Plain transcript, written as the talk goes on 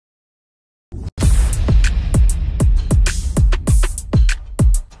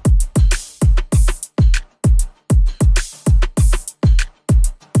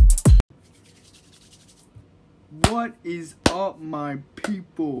What is up, my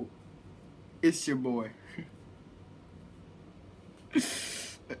people? It's your boy.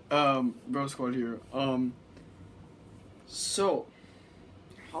 Bro Squad here. So,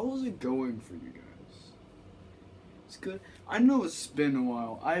 how's it going for you guys? It's good. I know it's been a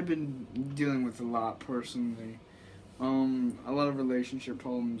while. I've been dealing with a lot personally. A lot of relationship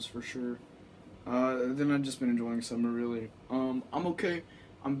problems for sure. Then I've just been enjoying summer really. I'm okay.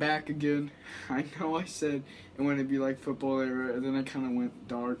 I'm back again. I know I said it wouldn't be like football era, and then I kind of went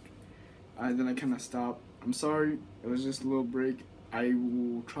dark. Then I kind of stopped. I'm sorry. It was just a little break. I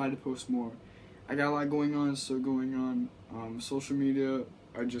will try to post more. I got a lot going on, social media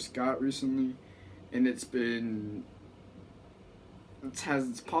I just got recently, and it has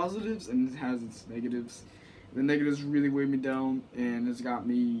its positives and it has its negatives. The negatives really weighed me down and has got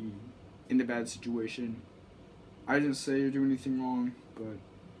me in a bad situation. I didn't say or do anything wrong, but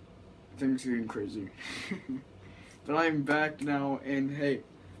things are getting crazy. But I'm back now, and hey,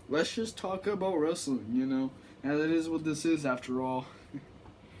 let's just talk about wrestling, and that is what this is after all.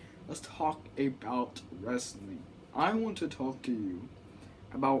 Let's talk about wrestling. I want to talk to you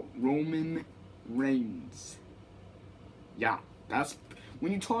about Roman Reigns. Yeah, that's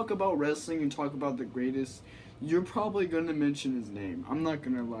when you talk about wrestling and talk about the greatest, you're probably going to mention his name. I'm not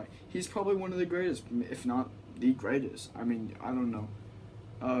going to lie. He's probably one of the greatest, if not the greatest. I mean, I don't know.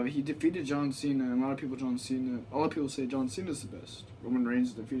 He defeated John Cena, and a lot of people say John Cena's the best. Roman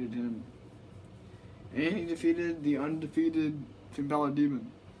Reigns defeated him. And he defeated the undefeated Finn Balor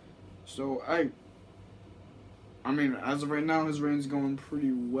Demon. So, I mean, as of right now, his reign's going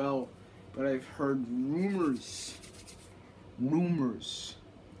pretty well. But I've heard rumors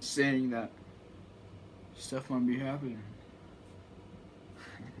saying that stuff might be happening.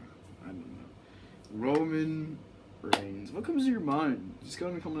 I don't know. Roman Reigns. What comes to your mind? Just go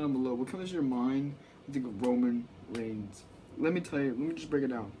ahead and comment down below. What comes to your mind when you think of Roman Reigns? Let me tell you. Let me just break it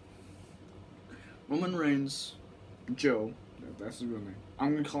down. Roman Reigns, Joe. That's his real name.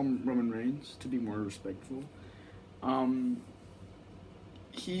 I'm gonna call him Roman Reigns to be more respectful.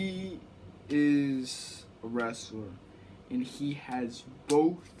 He is a wrestler, and he has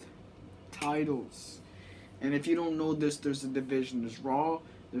both titles. And if you don't know this, there's a division. There's Raw,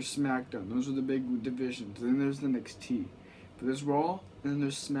 there's SmackDown. Those are the big divisions. Then there's the NXT. But there's Raw, and then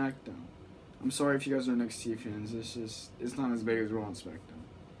there's SmackDown. I'm sorry if you guys are NXT fans. It's not as big as Raw and SmackDown.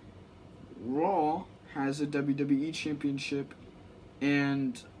 Raw has a WWE Championship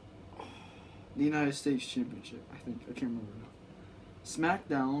and the United States Championship, I think. I can't remember now.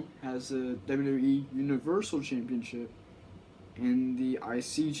 SmackDown has a WWE Universal Championship and the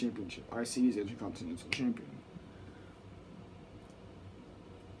IC Championship. IC is Intercontinental Champion.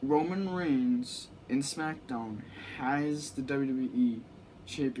 Roman Reigns in SmackDown has the WWE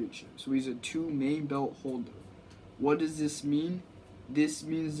Championship. So he's a 2 main belt holder. What does this mean? This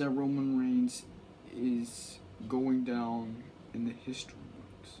means that Roman Reigns is going down in the history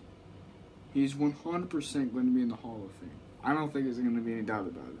books. He's 100% going to be in the Hall of Fame. I don't think there's going to be any doubt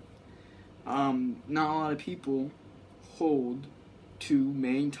about it. Not a lot of people hold 2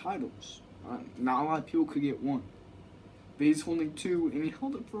 main titles. Not a lot of people could get 1. But he's holding 2, and he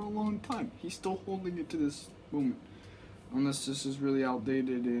held it for a long time. He's still holding it to this moment. Unless this is really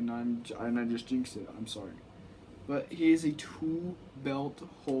outdated and I just jinxed it. I'm sorry. But he is a 2 belt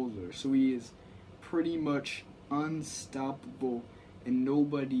holder. So he is pretty much unstoppable. And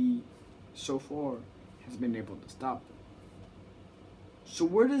nobody so far has been able to stop him. So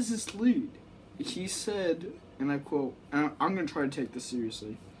where does this lead? He said, and I quote, and I'm going to try to take this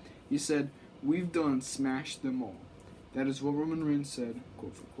seriously. He said, "We've done smashed them all." That is what Roman Reigns said,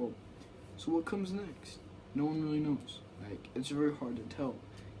 quote for quote. So what comes next? No one really knows. It's very hard to tell.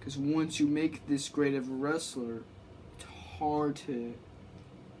 Because once you make this great of a wrestler, it's hard to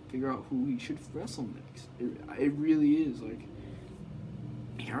figure out who he should wrestle next. It really is.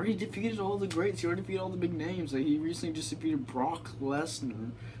 He already defeated all the greats. He already defeated all the big names. He recently just defeated Brock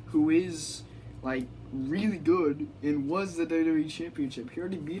Lesner, who is, really good and was the WWE Championship. He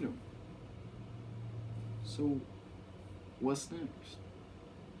already beat him. So, what's next?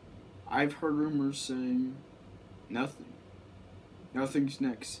 I've heard rumors saying nothing. Nothing's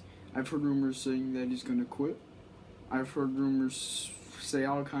next. I've heard rumors saying that he's gonna quit. I've heard rumors say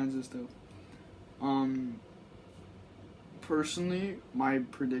all kinds of stuff. Personally, my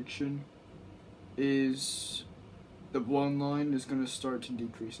prediction is the bloodline is gonna start to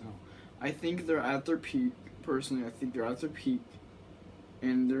decrease now. I think they're at their peak. Personally, I think they're at their peak,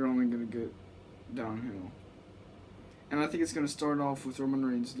 and they're only gonna get downhill. And I think it's gonna start off with Roman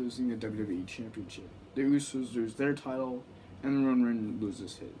Reigns losing the WWE Championship. The Usos lose their title, and then Roman Reigns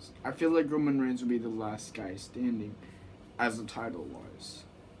loses his. I feel like Roman Reigns would be the last guy standing as a title wise.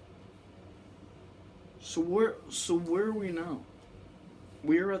 So where are we now?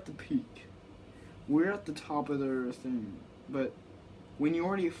 We're at the peak. We're at the top of their thing. But when you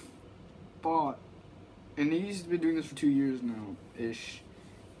already fought, and he's been doing this for 2 years now ish.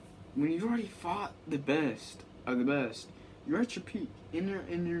 When you've already fought the best of the best, you're at your peak,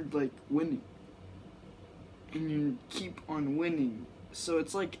 and you're like winning, and you keep on winning. So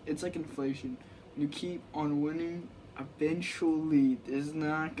it's like inflation. You keep on winning. Eventually, there's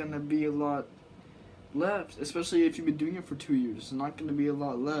not gonna be a lot left, especially if you've been doing it for 2 years. There's not gonna be a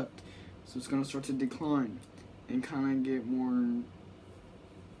lot left, so it's gonna start to decline and kind of get more,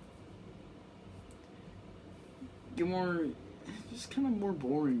 just kind of more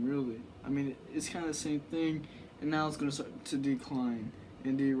boring, really. I mean, it's kind of the same thing, and now it's gonna start to decline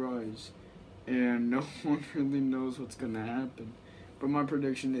and de-rise, and no one really knows what's gonna happen. But my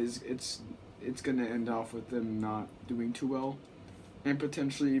prediction is it's gonna end off with them not doing too well, and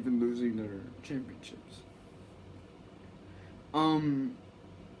potentially even losing their championships.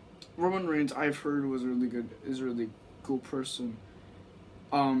 Roman Reigns, I've heard, is a really cool person.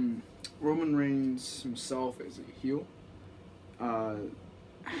 Roman Reigns himself is a heel.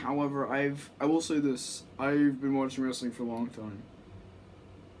 However, I will say this: I've been watching wrestling for a long time,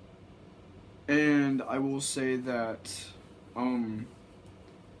 and I will say that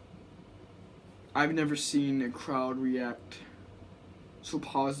I've never seen a crowd react so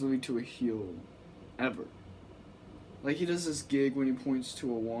positively to a heel ever. Like, he does this gig when he points to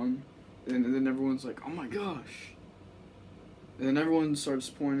a 1, and then everyone's like, "Oh my gosh!" And then everyone starts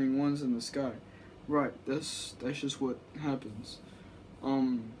pointing 1s in the sky. Right, that's just what happens.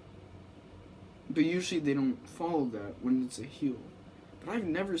 But usually they don't follow that when it's a heel. But I've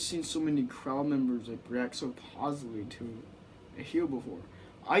never seen so many crowd members like react so positively to a heel before.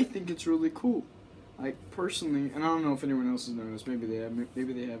 I think it's really cool. Like, personally, and I don't know if anyone else has noticed, maybe they have,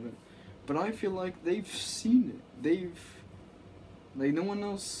 maybe they haven't, but I feel like they've seen it. Like, no one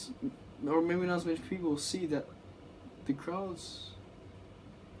else, or maybe not as many people see that the crowd's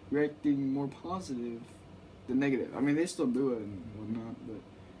reacting more positive than negative. I mean, they still do it and whatnot, but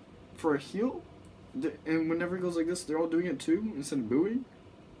for a heel, and whenever it goes like this, they're all doing it too, instead of booing.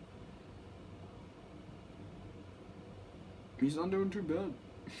 He's not doing too bad.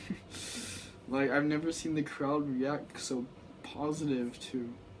 Like, I've never seen the crowd react so positive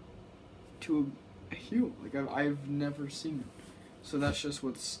to a heel. Like, I've never seen it. So that's just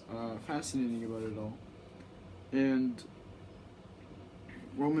what's fascinating about it all. And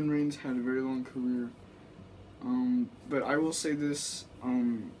Roman Reigns had a very long career. But I will say this,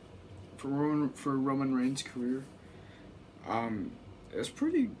 for Roman Reigns' career, it's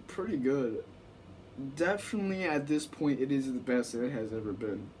pretty good. Definitely at this point, it is the best that it has ever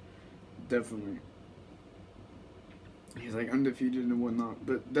been. Definitely. He's like undefeated and whatnot,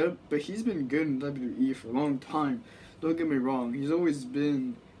 but he's been good in WWE for a long time. Don't get me wrong, he's always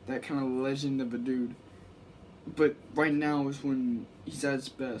been that kind of legend of a dude. But right now is when he's at his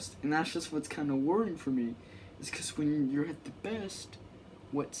best, and that's just what's kind of worrying for me, is because when you're at the best,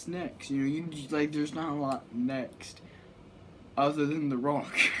 what's next? You know, you like, there's not a lot next, other than The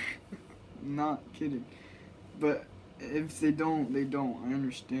Rock. Not kidding. But if they don't, they don't. I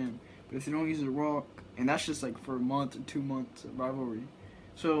understand. But if they don't use The Rock, and that's just like for a month or 2 months of rivalry.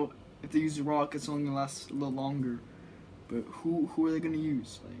 So if they use The Rock, it's only gonna last a little longer. But who are they gonna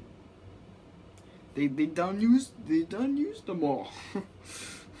use? Like, they done used them all.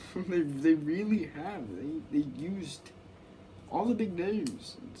 they really have. They used all the big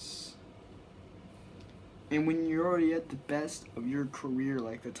names. And when you're already at the best of your career,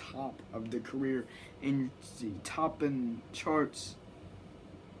 like the top of the career, and you're top in charts,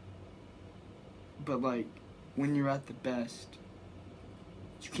 but like, when you're at the best,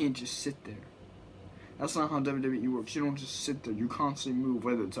 you can't just sit there. That's not how WWE works. You don't just sit there. You constantly move,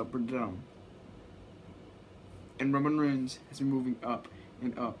 whether it's up or down. And Roman Reigns has been moving up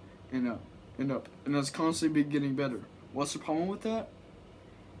and up and up and up, and has constantly been getting better. What's the problem with that?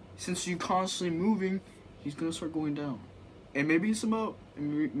 Since you're constantly moving, he's gonna start going down, and maybe some up,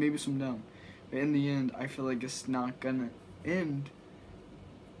 and maybe some down. But in the end, I feel like it's not gonna end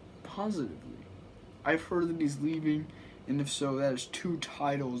positively. I've heard that he's leaving, and if so, that is 2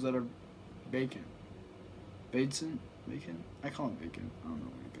 titles that are vacant. Vacant? I call it vacant. I don't know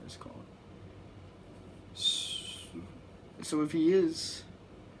what you guys call it. So if he is,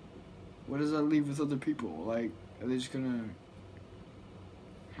 what does that leave with other people? Like, are they just gonna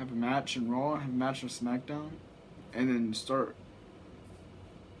have a match in Raw, have a match on SmackDown, and then start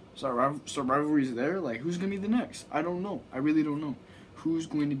So rivalry's there. Like, who's gonna be the next? I don't know. I really don't know. Who's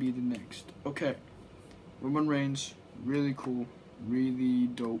going to be the next? Okay, Roman Reigns, really cool, really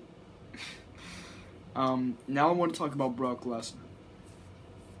dope. Now I want to talk about Brock Lesnar.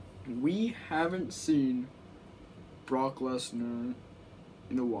 We haven't seen Brock Lesnar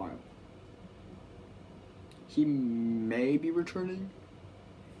in a while. He may be returning.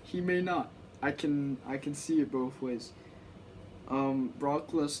 He may not. I can see it both ways. Brock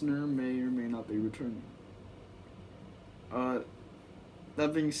Lesnar may or may not be returning.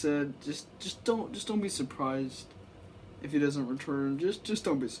 That being said, just don't be surprised if he doesn't return. Just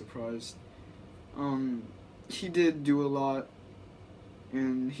don't be surprised. He did do a lot,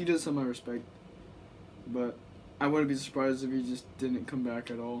 and he does have my respect. But I wouldn't be surprised if he just didn't come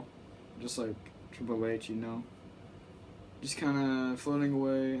back at all, just like Triple H, you know. Just kind of floating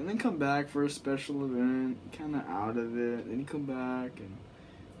away, and then come back for a special event, kind of out of it, then he come back and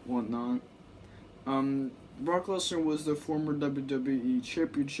whatnot. Brock Lesnar was the former WWE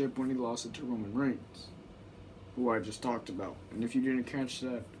Championship when he lost it to Roman Reigns, who I just talked about. And if you didn't catch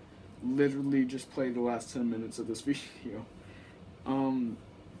that, literally just play the last 10 minutes of this video.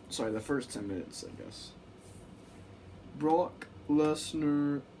 Sorry, the first 10 minutes, I guess. Brock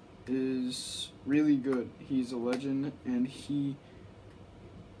Lesnar is really good. He's a legend, and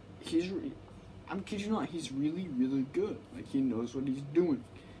I'm kidding you not, he's really, really good. Like, he knows what he's doing.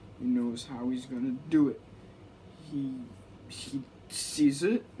 He knows how he's gonna do it. He sees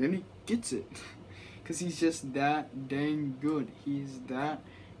it, then he gets it. Because he's just that dang good. He's that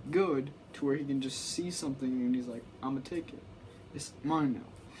good to where he can just see something and he's like, I'm gonna take it. It's mine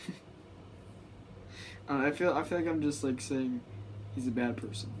now. I feel like I'm just like saying he's a bad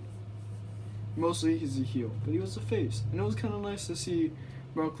person. Mostly he's a heel, but he was a face. And it was kind of nice to see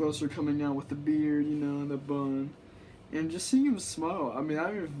Brock Lesnar coming out with the beard, you know, and the bun. And just seeing him smile. I mean,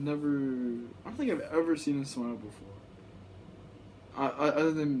 I don't think I've ever seen him smile before.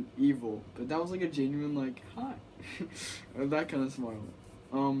 Other than evil. But that was like a genuine, like, hi. That kind of smile.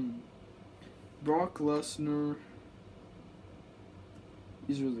 Brock Lesnar,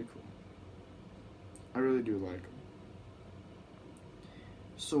 he's really cool. I really do like him.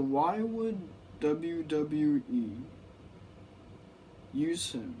 So why would WWE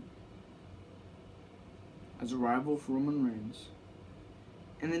use him as a rival for Roman Reigns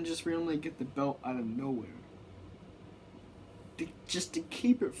and then just randomly get the belt out of nowhere? Just to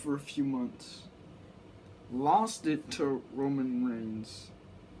keep it for a few months. Lost it to Roman Reigns.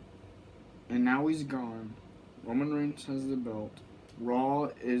 And now he's gone. Roman Reigns has the belt. Raw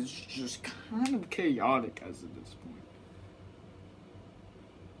is just kind of chaotic as of this point.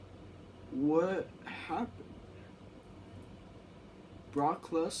 What happened? Brock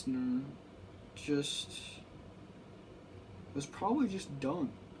Lesnar was probably just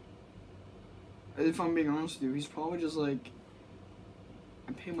done. If I'm being honest with you, he's probably just like,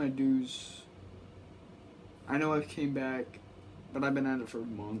 I pay my dues. I know I came back, but I've been at it for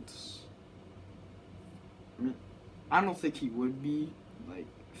months. I mean, I don't think he would be, like,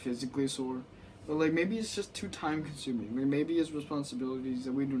 physically sore. But, like, maybe it's just too time consuming. Like, maybe it's responsibilities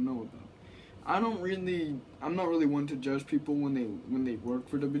that we don't know about. I'm not really one to judge people when they work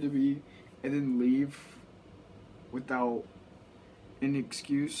for WWE and then leave without any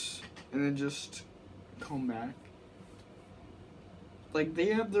excuse and then just come back. Like, they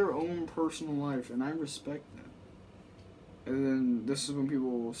have their own personal life, and I respect that. And then this is when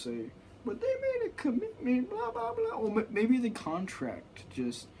people will say, but they made a commitment, blah, blah, blah. Well, maybe the contract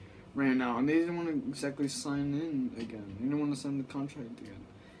just ran out, and they didn't want to exactly sign in again. They didn't want to sign the contract again.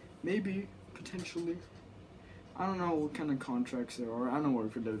 Maybe, potentially. I don't know what kind of contracts there are. I don't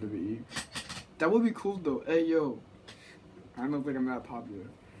work for WWE. That would be cool, though. Hey, yo. I don't think I'm that popular.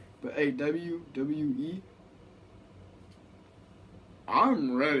 But, hey, WWE,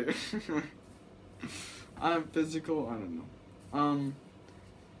 I'm ready. I'm physical. I don't know.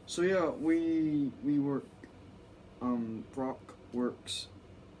 So yeah, we work. Brock works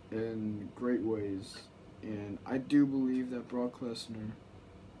in great ways, and I do believe that Brock Lesnar,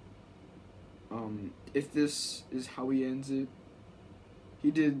 if this is how he ends it, he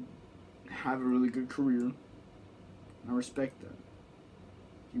did have a really good career. I respect that.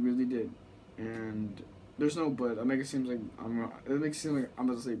 He really did, and there's no but. It makes it seem like I'm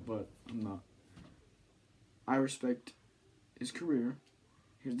about to say but. I'm not. I respect his career,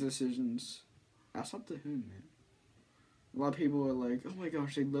 his decisions. That's up to him, man. A lot of people are like, oh my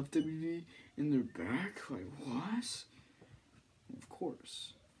gosh, they left WWE in their back? Like, what? Of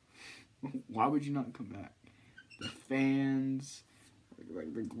course. Why would you not come back? The fans,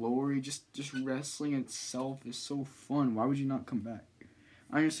 like the glory, just wrestling itself is so fun. Why would you not come back?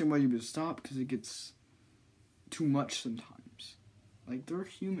 I understand why you would stop, because it gets too much sometimes. Like, they're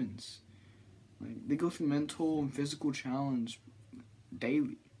humans. Like, they go through mental and physical challenge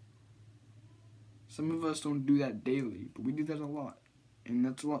daily. Some of us don't do that daily, but we do that a lot. And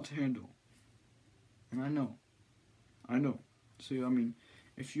that's a lot to handle. And I know. So, I mean,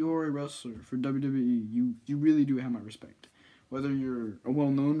 if you're a wrestler for WWE, you really do have my respect. Whether you're a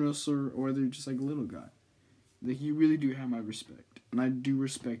well-known wrestler or whether you're just like a little guy. Like, you really do have my respect. And I do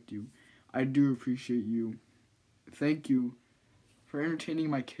respect you. I do appreciate you. Thank you for entertaining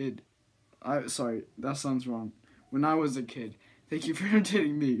my kid. Sorry, that sounds wrong. When I was a kid. Thank you for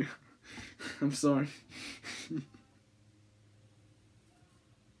entertaining me. I'm sorry.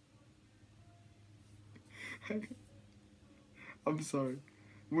 I'm sorry.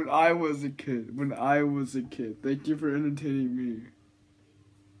 When I was a kid. Thank you for entertaining me.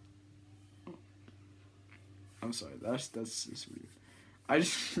 I'm sorry. That's just weird. I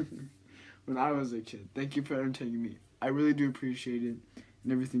just when I was a kid. Thank you for entertaining me. I really do appreciate it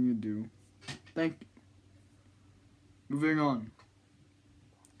and everything you do. Thank you. Moving on.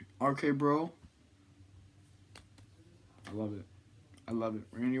 RK Bro. I love it.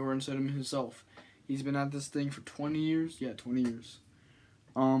 Randy Orton said him himself. He's been at this thing for 20 years. Yeah, 20 years.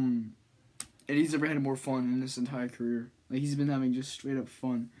 And he's never had more fun in his entire career. Like, he's been having just straight up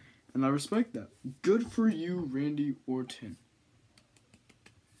fun. And I respect that. Good for you, Randy Orton.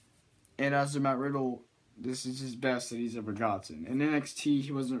 And as for Matt Riddle, this is his best that he's ever gotten. In NXT,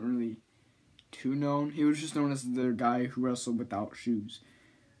 he wasn't really too known. He was just known as the guy who wrestled without shoes.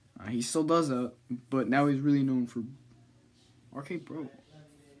 He still does that, but now he's really known for RK Bro.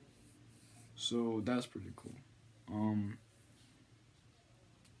 So that's pretty cool.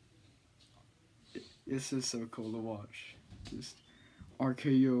 This is so cool to watch. Just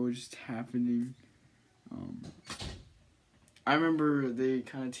RKO just happening. I remember they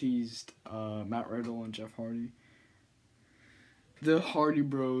kind of teased Matt Riddle and Jeff Hardy. The Hardy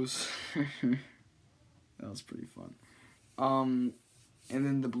Bros. That was pretty fun. And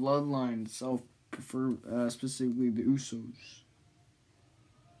then the Bloodline itself, specifically the Usos.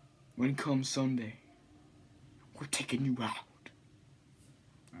 When comes Sunday, we're taking you out.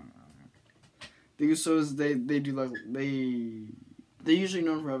 The Usos, they're usually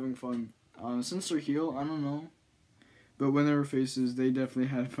known for having fun. Since they're heel, I don't know. But when they were faces, they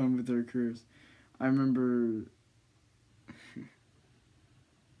definitely had fun with their careers. I remember...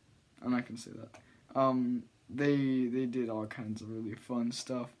 I'm not going to say that. They did all kinds of really fun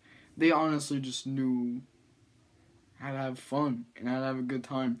stuff. They honestly just knew how to have fun and how to have a good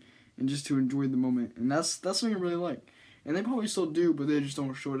time and just to enjoy the moment. And that's something I really like. And they probably still do, but they just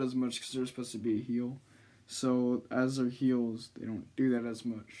don't show it as much because they're supposed to be a heel. So as they're heels, they don't do that as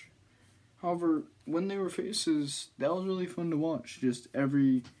much. However, when they were faces, that was really fun to watch. Just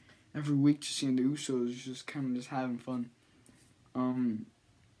every week, just seeing the Usos just kind of just having fun.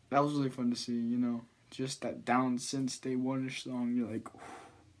 That was really fun to see, you know. Just that down since day one-ish song, you're like,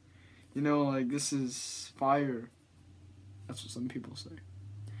 you know, like, this is fire. That's what some people say.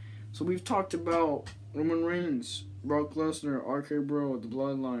 So we've talked about Roman Reigns, Brock Lesnar, RK Bro, the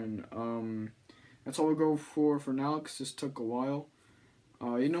Bloodline. That's all we'll go for now, because this took a while.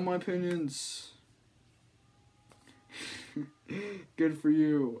 You know my opinions. Good for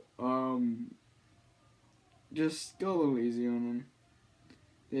you. Just go a little easy on them.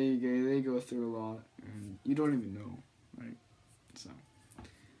 They go through a lot, and you don't even know, right? So,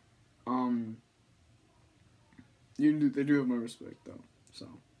 they do have my respect, though. So,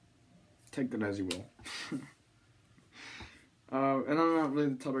 take that as you will. And I'm not really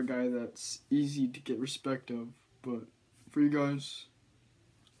the type of guy that's easy to get respect of, but for you guys,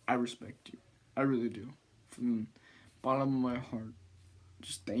 I respect you. I really do. From the bottom of my heart,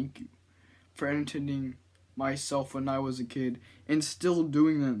 just thank you for entertaining myself when I was a kid and still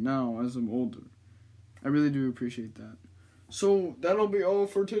doing that now as I'm older. I really do appreciate that. So that'll be all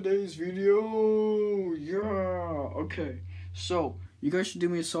for today's video. Yeah. Okay. So you guys should do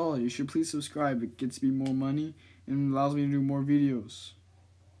me a solid. You should please subscribe. It gets me more money and allows me to do more videos.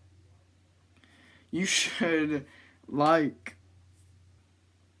 You should like.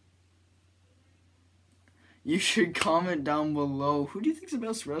 You should comment down below, who do you think's the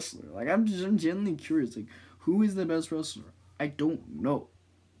best wrestler? Like, I'm genuinely curious. Like, who is the best wrestler? I don't know.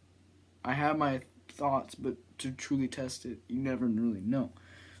 I have my thoughts, but to truly test it, you never really know.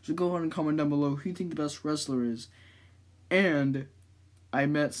 So go ahead and comment down below who you think the best wrestler is. And I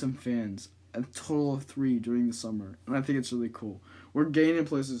met some fans, a total of 3 during the summer, and I think it's really cool. We're gaining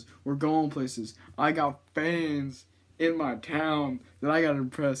places. We're going places. I got fans in my town that I got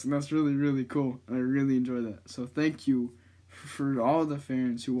impressed, and that's really, really cool, and I really enjoy that. So thank you for all the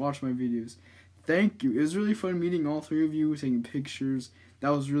fans who watch my videos. Thank you. It was really fun meeting all three of you, taking pictures. That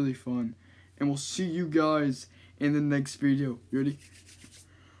was really fun. And we'll see you guys in the next video. You ready?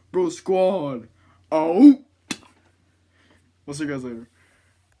 Bro Squad. Oh. We'll see you guys later.